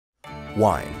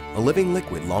Wine, a living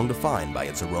liquid long defined by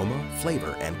its aroma,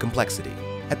 flavor, and complexity.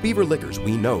 At Beaver Liquors,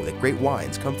 we know that great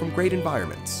wines come from great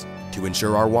environments. To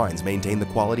ensure our wines maintain the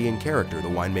quality and character the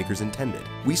winemakers intended,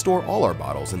 we store all our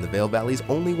bottles in the Vail Valley's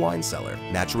only wine cellar,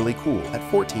 naturally cool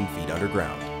at 14 feet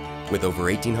underground. With over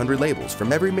 1,800 labels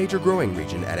from every major growing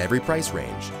region at every price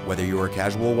range, whether you're a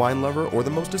casual wine lover or the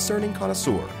most discerning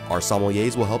connoisseur, our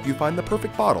sommeliers will help you find the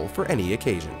perfect bottle for any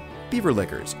occasion. Beaver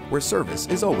Liquors, where service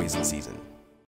is always in season.